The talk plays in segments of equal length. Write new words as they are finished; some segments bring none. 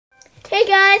Hey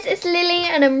guys, it's Lily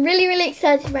and I'm really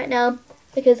excited right now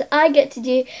because I get to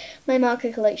do my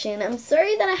marker collection. I'm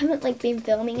sorry that I haven't been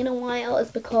filming in a while. It's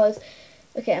because,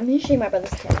 okay, I'm going to show you my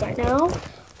brother's head right now.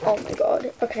 Oh my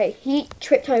god. Okay, he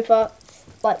tripped over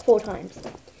 4 times.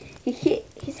 He hit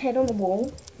his head on the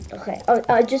wall. Okay,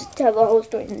 I'll just tell the whole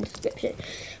story in the description.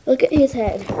 Look at his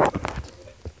head,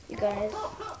 you guys.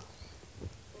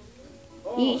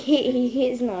 He hit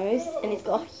his nose and he's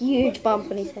got a huge bump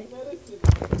on his head.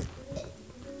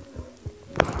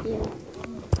 Yeah.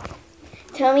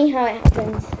 Tell me how it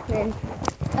happened then.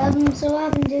 So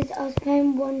what happened is I was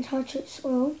playing one touch at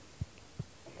school.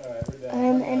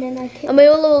 And then I kicked. And we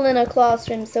were all in a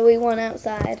classroom, so we went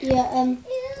outside. Yeah,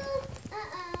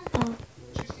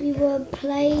 we were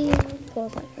playing.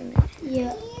 Pause that for a minute.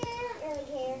 Yeah.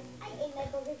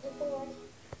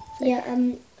 Yeah,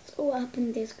 so what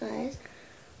happened is, guys,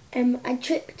 I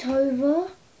tripped over,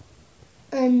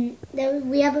 and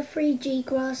we have a 3G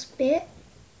grass bit,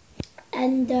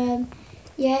 and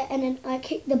yeah, and then I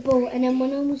kicked the ball, and then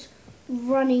when I was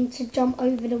running to jump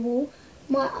over the wall,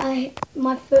 my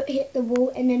foot hit the wall,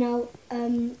 and then I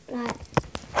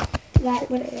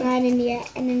went flying in the air,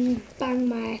 and then banged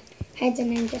my head,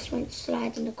 and then just went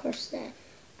sliding across there,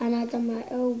 and I done my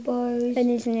elbows. And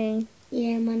his knee.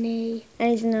 Yeah, my knee.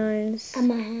 And his nose. And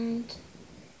my hand.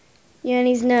 Yeah, and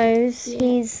his nose. Yeah.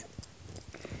 He's.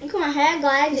 Look at my hair,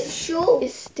 guys. It's short.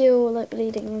 It's still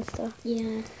bleeding and stuff.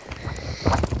 Yeah.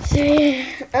 So yeah,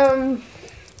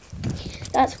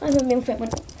 that's why I haven't been filming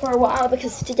for a while,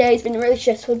 because today's been a really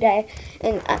stressful day,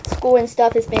 and at school and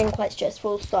stuff it's been quite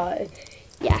stressful. So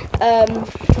yeah,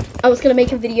 I was gonna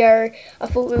make a video. I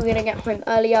thought we were gonna get home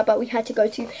earlier, but we had to go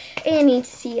to A&E to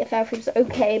see if everything was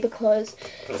okay because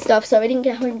stuff. So I didn't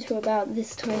get home till about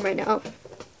this time right now.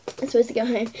 I'm supposed to get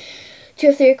home 2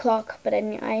 or 3 o'clock, but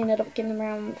then I ended up getting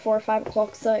around 4 or 5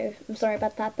 o'clock, so I'm sorry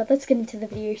about that. But let's get into the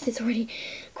video. It's already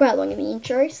quite long in the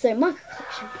intro. So marker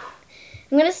collection.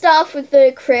 I'm gonna start off with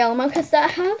the Crayola markers that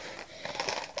I have.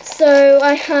 So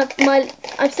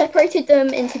I've separated them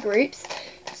into groups.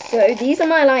 So these are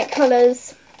my light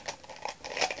colours,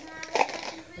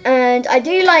 and I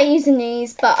do like using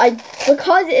these, but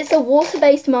because it's a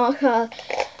water-based marker,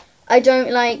 I don't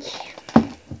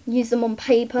use them on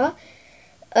paper.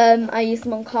 I use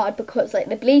them on card because they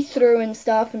bleed through and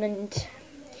stuff, and then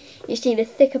you just need a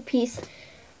thicker piece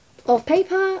of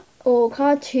paper or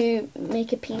card to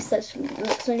make a piece that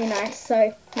looks really nice.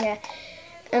 So yeah,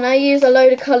 and I use a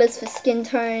load of colours for skin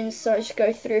tones, so I just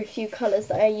go through a few colours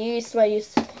that I use. So I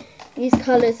use these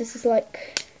colours. This is a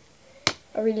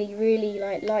really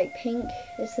light pink.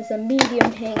 This is a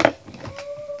medium pink,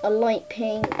 a light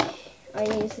pink. I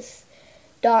use this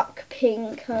dark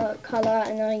pink colour,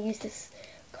 and then I use this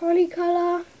corally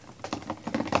colour.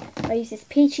 I use this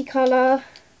peachy colour,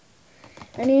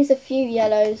 and I use a few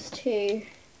yellows too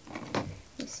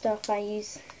and stuff. I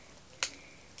use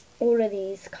all of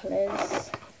these colours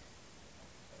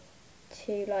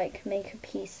to make a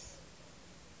piece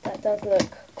that does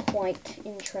look quite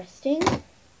interesting.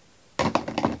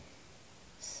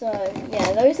 So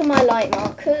yeah, those are my light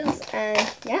markers,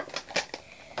 and yeah,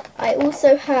 I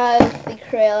also have the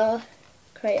Crayola.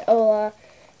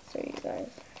 Sorry you guys.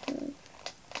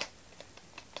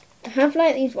 I have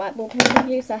these whiteboard pens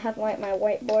here, so I have my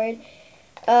whiteboard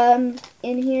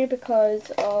in here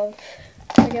because of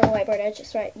I get a whiteboard. I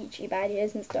just write YouTube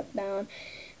ideas and stuff down,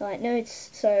 notes.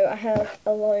 So I have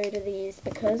a load of these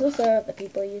because also other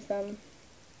people use them.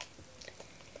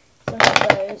 So I have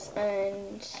those,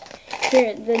 and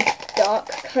here are the dark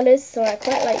colours. So I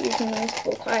quite like using these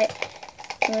for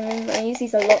I use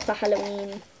these a lot for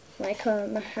Halloween. I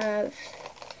have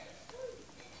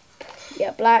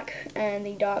black and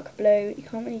the dark blue. You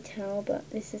can't really tell, but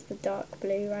this is the dark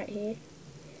blue right here.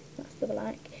 That's the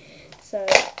black. So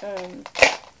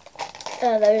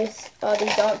those are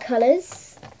the dark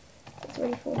colours. It's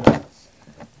really 4 minutes.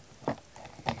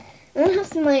 And I have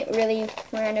some really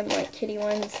random kitty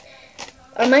ones.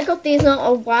 I got these not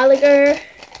a while ago.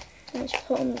 I just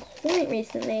put them quite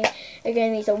recently.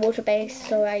 Again, these are water based,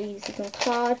 so I use these on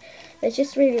card. They're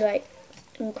just really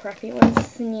crappy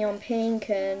ones. Neon pink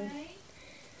and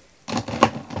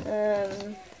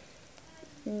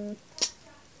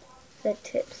their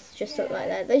tips just look like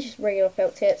that. They're just regular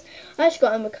felt tips. I just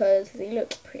got them because they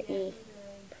look pretty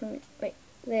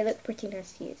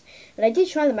nice to use. And I did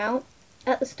try them out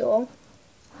at the store,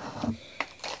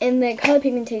 and the colour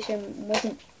pigmentation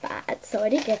wasn't bad, so I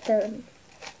did get them.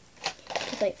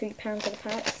 It was £3 in a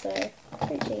pack, so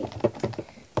pretty cheap.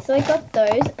 So I got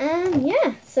those, and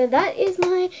yeah, so that is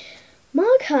my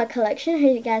marker collection. I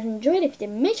hope you guys enjoyed. If you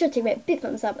did, make sure to give it a big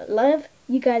thumbs up. I love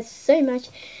you guys so much,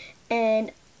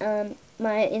 and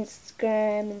My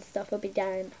Instagram and stuff will be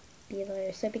down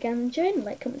below. So if you guys enjoyed,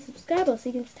 like, comment, subscribe. I'll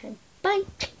see you next time. Bye.